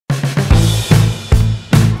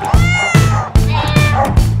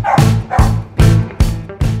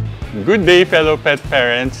Good day, fellow pet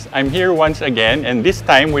parents. I'm here once again, and this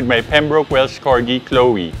time with my Pembroke Welsh Corgi,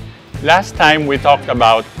 Chloe. Last time we talked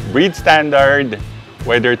about breed standard,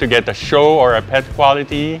 whether to get a show or a pet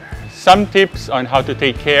quality, some tips on how to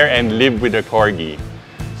take care and live with a Corgi.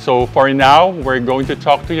 So for now, we're going to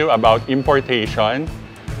talk to you about importation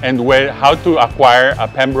and how to acquire a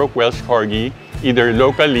Pembroke Welsh Corgi, either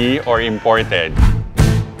locally or imported.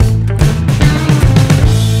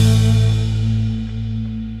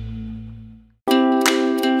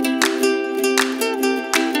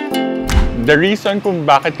 The reason kung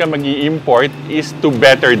bakit ka mag-i-import is to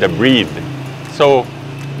better the breed. So,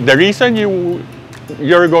 the reason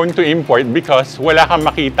you're going to import because wala kang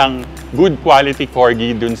makitang good quality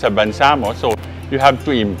Corgi dun sa bansa mo, so you have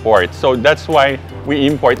to import. So that's why we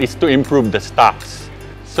import, is to improve the stocks.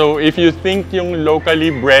 So if you think yung locally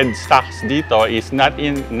bred stocks dito is not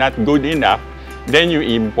good enough, then you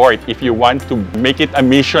import if you want to make it a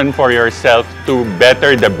mission for yourself to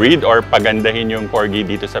better the breed or pagandahin yung Corgi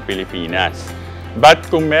dito sa Pilipinas. But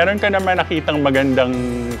kung meron ka naman nakitang magandang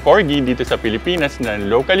Corgi dito sa Pilipinas na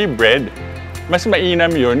locally bred, mas mainam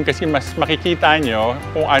yun kasi mas makikita nyo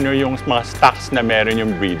kung ano yung mga stocks na meron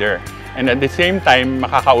yung breeder. And at the same time,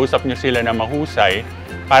 makakausap nyo sila na mahusay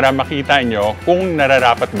para makita nyo kung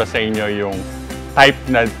nararapat ba sa inyo yung type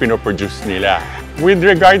na pinoproduce nila. With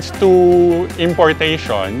regards to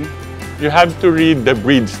importation, you have to read the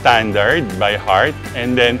breed standard by heart,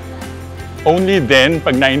 and then only then,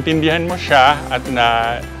 pag naintindihan mo siya at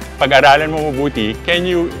pag-aralan mo mabuti, can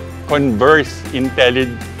you converse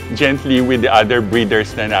intelligently with the other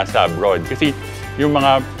breeders na nasa abroad. Kasi yung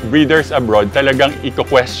mga breeders abroad, talagang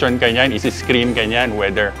i-question ka niyan, isi-screen ka niyan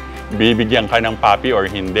whether bibigyan ka ng puppy or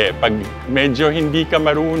hindi. Pag medyo hindi ka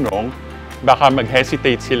marunong, baka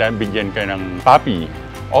mag-hesitate sila bigyan ka ng puppy.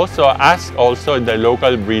 Also, ask the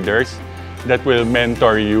local breeders that will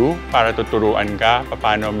mentor you para tuturuan ka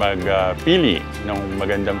paano magpili ng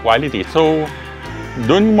magandang quality. So,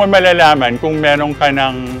 doon mo malalaman kung meron ka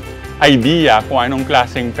ng idea kung anong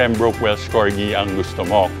klaseng Pembroke Welsh Corgi ang gusto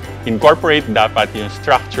mo. Incorporate dapat yung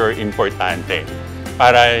structure importante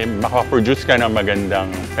para makaproduce ka ng magandang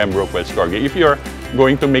Pembroke Welsh Corgi if you're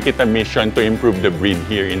going to make it a mission to improve the breed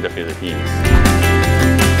here in the Philippines.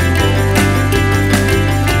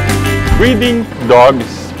 Breeding dogs,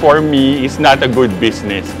 for me, is not a good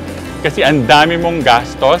business. Kasi ang dami mong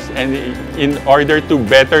gastos, and in order to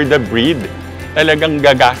better the breed, talagang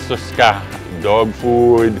gagastos ka. Dog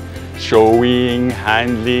food, showing,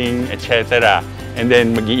 handling, etc. And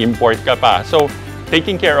then mag-i-import ka pa. So,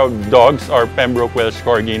 taking care of dogs or Pembroke Welsh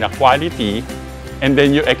Corgi na quality, and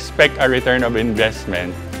then you expect a return of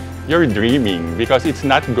investment, you're dreaming because it's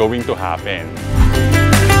not going to happen.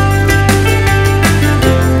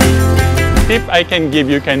 The tip I can give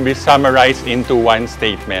you can be summarized into one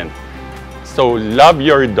statement. So, love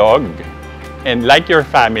your dog and like your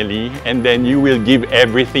family, and then you will give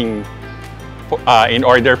everything in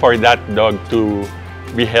order for that dog to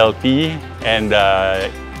be healthy, and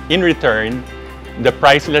in return, the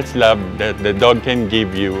priceless love that the dog can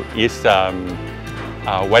give you is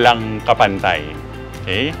walang kapantay.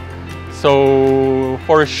 Okay? So,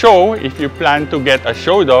 for show, if you plan to get a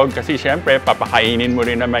show dog, kasi syempre, papakainin mo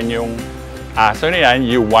rin naman yung aso na yan,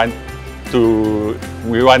 we want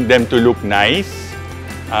them to look nice.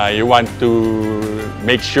 You want to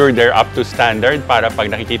make sure they're up to standard para pag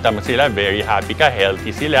nakikita mo sila, very happy ka,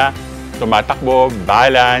 healthy sila, tumatakbo,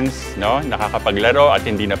 balance, no? Nakakapaglaro at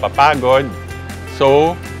hindi napapagod.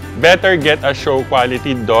 So, better get a show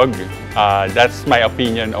quality dog. That's my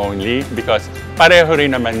opinion only because pareho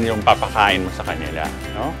rin naman yung papakain mo sa kanila.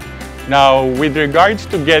 No? Now, with regards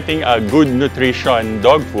to getting a good nutrition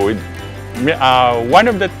dog food,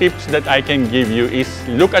 one of the tips that I can give you is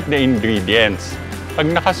look at the ingredients.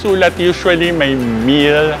 Pag nakasulat, usually may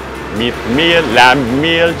meal, meat meal, lamb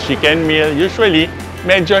meal, chicken meal. Usually,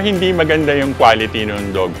 medyo hindi maganda yung quality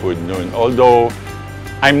ng dog food nun. Although,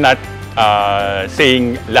 I'm not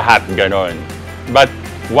saying lahat ganon. But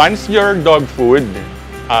once your dog food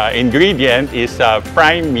ingredient is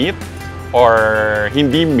prime meat or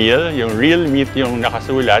hindi meal, yung real meat yung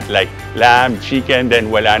nakasulat like lamb, chicken,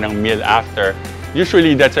 then wala ng meal after,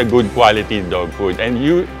 usually that's a good quality dog food.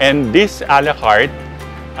 And this a la carte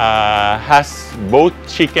has both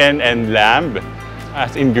chicken and lamb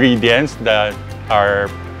as ingredients that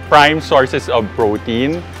are prime sources of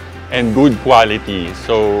protein and good quality.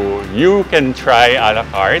 So you can try a la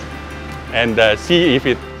carte and see if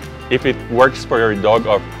it works for your dog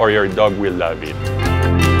or your dog will love it.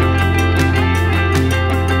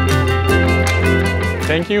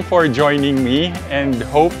 Thank you for joining me and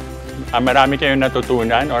hope marami kayong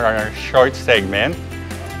natutunan on our short segment.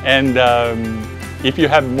 And if you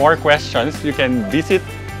have more questions, you can visit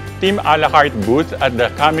Team a la carte booth at the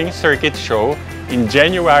coming circuit show in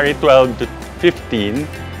January 12 to 15.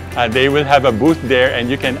 They will have a booth there and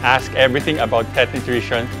you can ask everything about pet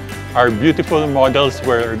nutrition. Our beautiful models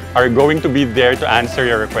are going to be there to answer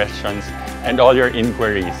your questions and all your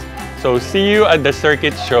inquiries. So see you at the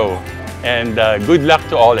circuit show, and good luck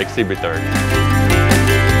to all exhibitors.